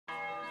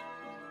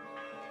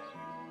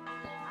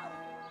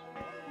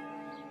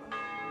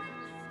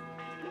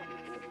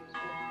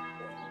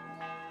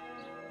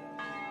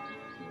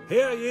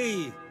Hear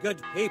ye,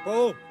 good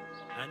people,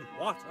 and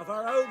what of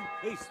our own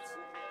priests,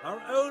 our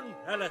own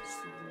prelates,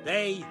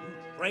 they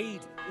who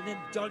trade in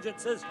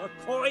indulgences for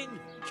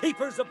coin,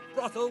 keepers of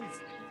brothels,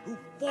 who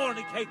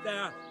fornicate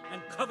there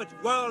and covet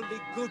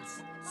worldly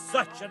goods,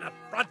 such an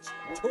affront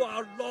to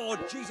our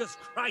Lord Jesus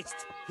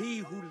Christ, he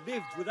who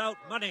lived without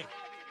money,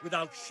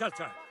 without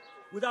shelter,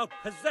 without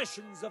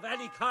possessions of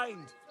any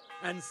kind,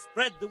 and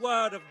spread the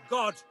word of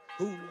God,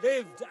 who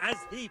lived as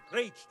he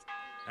preached.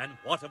 And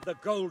what of the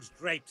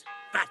gold-draped,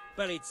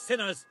 fat-bellied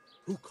sinners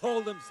who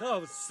call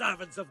themselves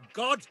servants of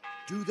God?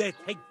 Do they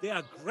think they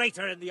are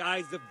greater in the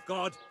eyes of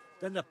God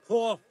than the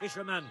poor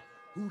fisherman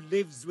who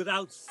lives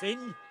without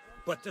sin?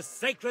 But the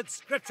sacred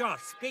scripture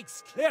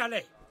speaks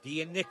clearly.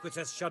 The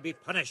iniquitous shall be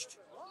punished.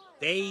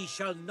 They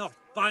shall not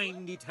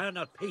find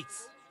eternal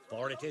peace.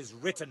 For it is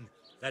written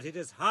that it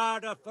is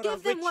harder for a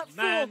rich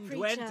man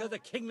to enter the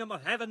kingdom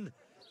of heaven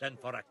than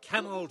for a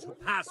camel to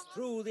pass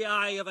through the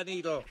eye of a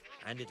needle.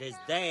 And it is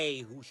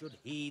they who should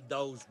heed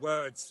those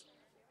words.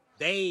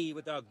 They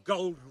with their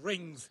gold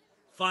rings,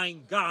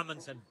 fine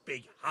garments and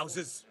big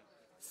houses.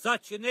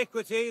 Such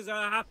iniquities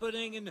are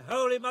happening in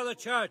Holy Mother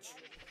Church,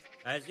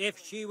 as if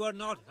she were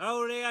not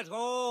holy at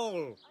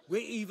all.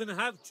 We even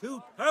have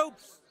 2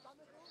 popes.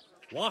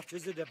 What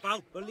is a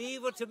devout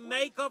believer to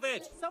make of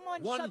it?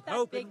 One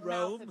pope in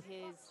Rome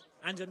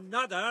and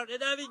another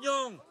in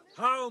Avignon.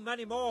 How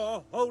many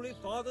more holy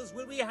fathers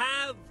will we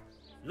have?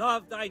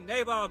 Love thy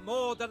neighbor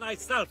more than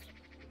thyself.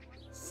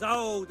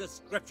 So the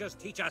scriptures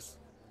teach us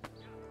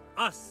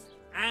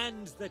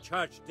and the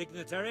church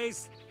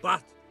dignitaries.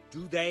 But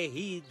do they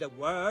heed the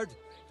word?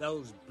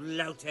 Those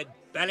bloated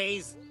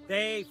bellies,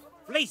 they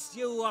fleece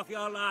you of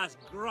your last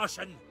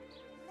groschen.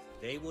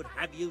 They would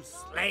have you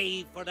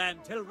slave for them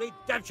till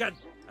redemption,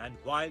 and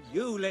while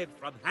you live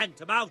from hand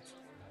to mouth,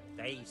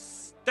 they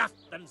stuff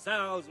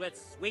themselves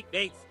with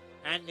sweetmeats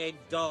and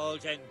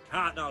indulge in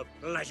carnal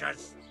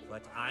pleasures.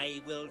 But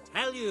I will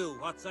tell you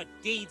what such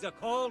deeds are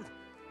called,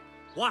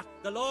 what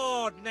the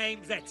Lord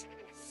names it: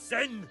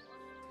 sin.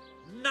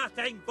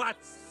 Nothing but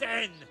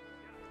sin.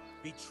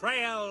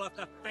 Betrayal of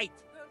the faith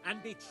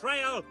and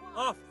betrayal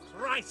of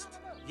Christ.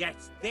 Yet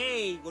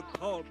they would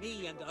call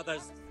me and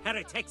others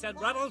heretics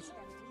and rebels.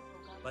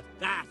 But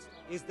that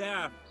is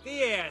their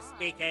fear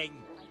speaking.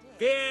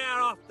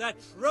 Fear of the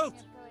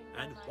truth.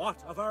 And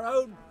what of our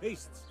own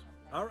priests,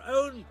 our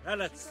own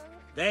prelates,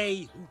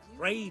 they who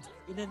trade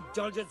in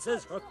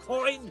indulgences for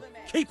coin,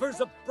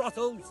 keepers of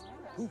brothels,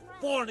 who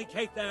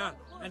fornicate there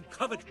and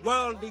covet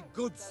worldly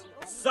goods,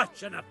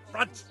 such an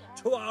affront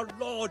to our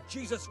Lord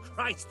Jesus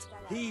Christ,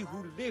 he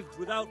who lived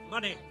without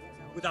money,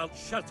 without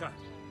shelter,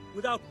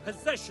 without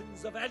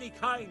possessions of any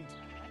kind,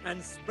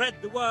 and spread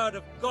the word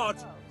of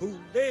God, who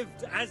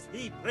lived as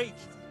he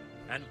preached.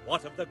 And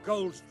what of the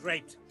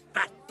gold-draped,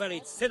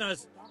 fat-bellied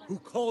sinners who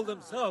call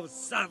themselves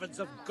servants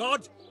of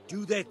God?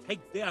 Do they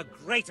think they are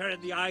greater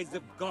in the eyes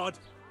of God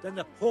than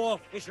the poor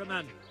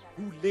fisherman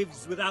who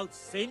lives without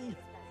sin?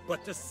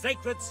 But the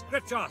sacred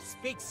scripture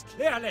speaks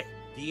clearly.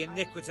 The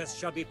iniquitous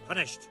shall be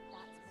punished.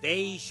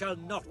 They shall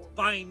not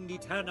find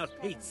eternal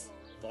peace.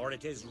 For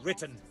it is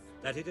written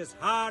that it is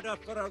harder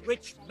for a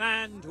rich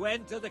man to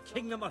enter the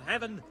kingdom of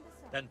heaven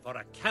than for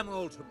a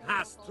camel to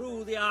pass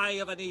through the eye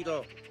of a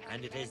needle.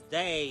 And it is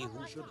they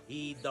who should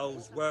heed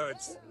those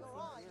words.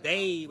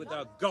 They with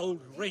their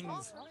gold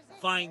rings,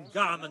 fine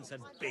garments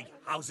and big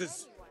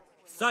houses.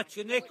 Such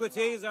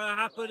iniquities are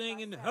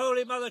happening in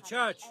Holy Mother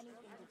Church,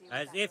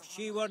 as if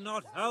she were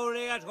not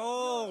holy at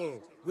all.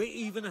 We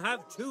even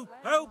have 2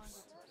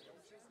 popes.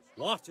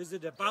 What is a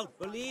devout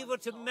believer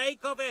to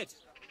make of it?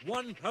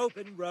 One pope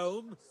in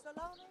Rome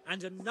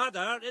and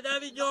another in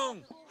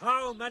Avignon.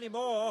 How many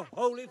more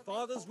holy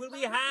fathers will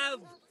we have?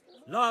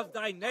 Love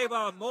thy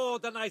neighbor more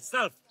than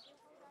thyself.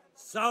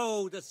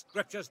 So the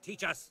scriptures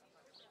teach us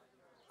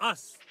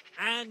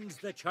and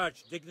the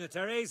church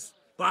dignitaries.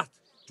 But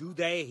do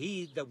they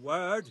heed the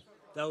word?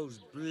 Those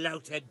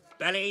bloated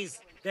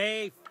bellies,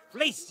 they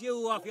fleece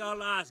you of your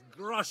last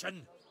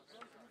groschen.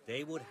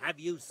 They would have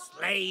you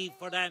slave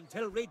for them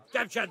till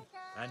redemption,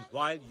 and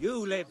while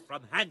you live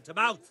from hand to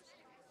mouth,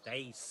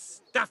 they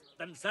stuff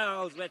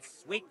themselves with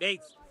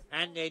sweetmeats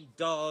and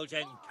indulge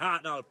in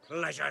carnal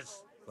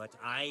pleasures. But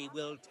I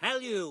will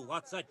tell you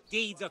what such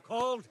deeds are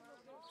called,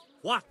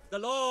 what the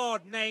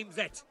Lord names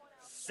it: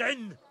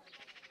 sin.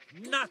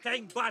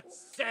 Nothing but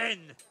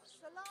sin.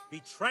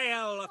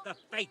 Betrayal of the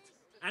faith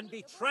and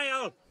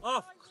betrayal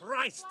of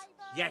Christ.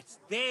 Yet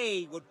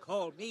they would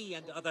call me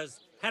and others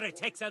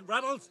heretics and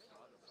rebels.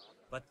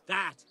 But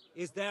that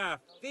is their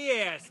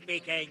fear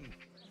speaking.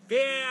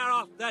 Fear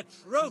of the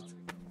truth.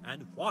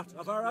 And what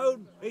of our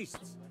own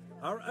priests,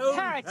 our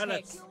own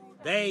prelates,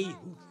 they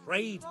who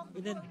trade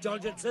in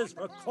indulgences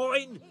for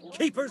coin,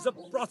 keepers of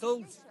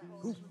brothels,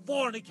 who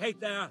fornicate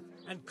there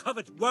and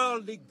covet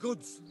worldly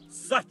goods,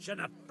 such an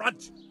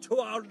affront to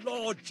our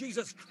Lord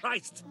Jesus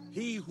Christ,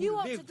 he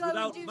who lived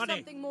without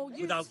money,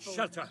 without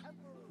shelter,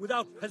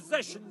 without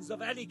possessions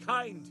of any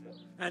kind,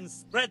 and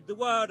spread the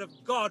word of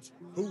God,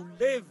 who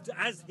lived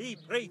as he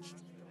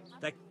preached.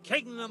 The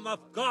kingdom of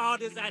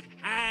God is at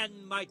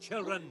hand, my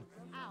children.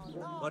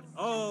 But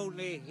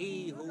only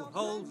he who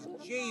holds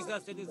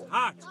Jesus in his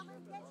heart,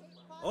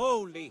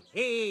 only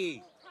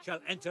he shall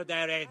enter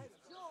therein.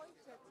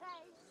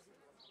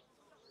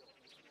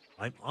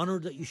 I'm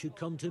honored that you should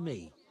come to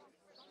me.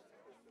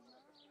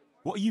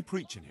 What are you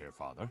preaching here,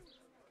 Father?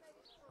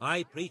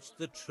 I preach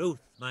the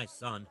truth, my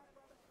son.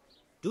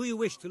 Do you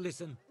wish to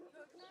listen?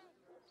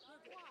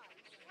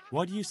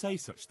 Why do you say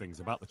such things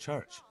about the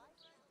church?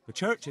 The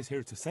church is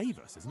here to save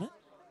us, isn't it?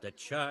 The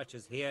church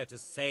is here to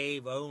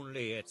save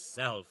only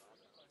itself.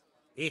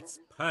 Its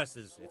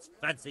purses, its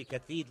fancy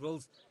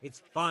cathedrals,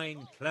 its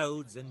fine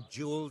clothes and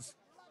jewels.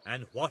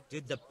 And what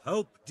did the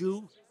Pope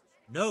do?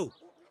 No,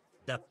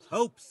 the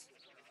popes.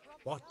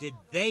 What did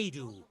they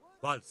do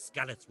while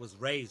Skalitz was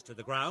razed to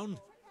the ground?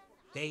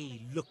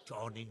 They looked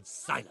on in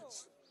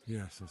silence.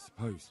 Yes, I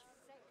suppose.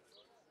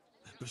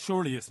 But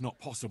surely it's not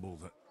possible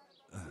that...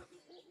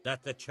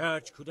 That the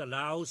church could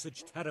allow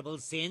such terrible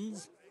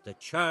sins? The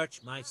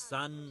church, my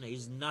son,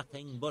 is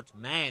nothing but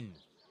men.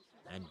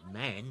 And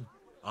men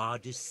are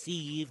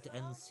deceived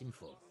and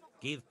sinful.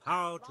 Give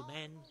power to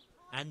men,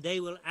 and they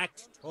will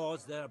act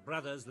towards their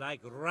brothers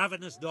like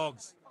ravenous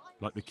dogs.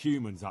 Like the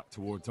Cumans act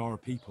towards our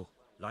people.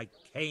 Like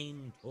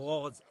Cain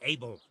towards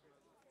Abel.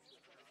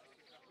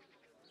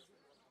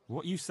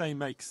 What you say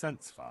makes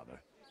sense,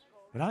 Father.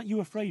 But aren't you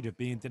afraid of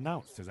being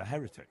denounced as a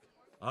heretic?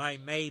 I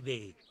may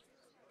be,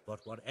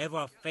 but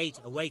whatever fate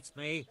awaits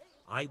me,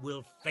 I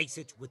will face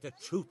it with the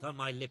truth on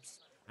my lips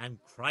and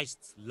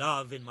Christ's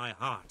love in my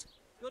heart.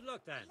 Good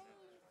luck, then.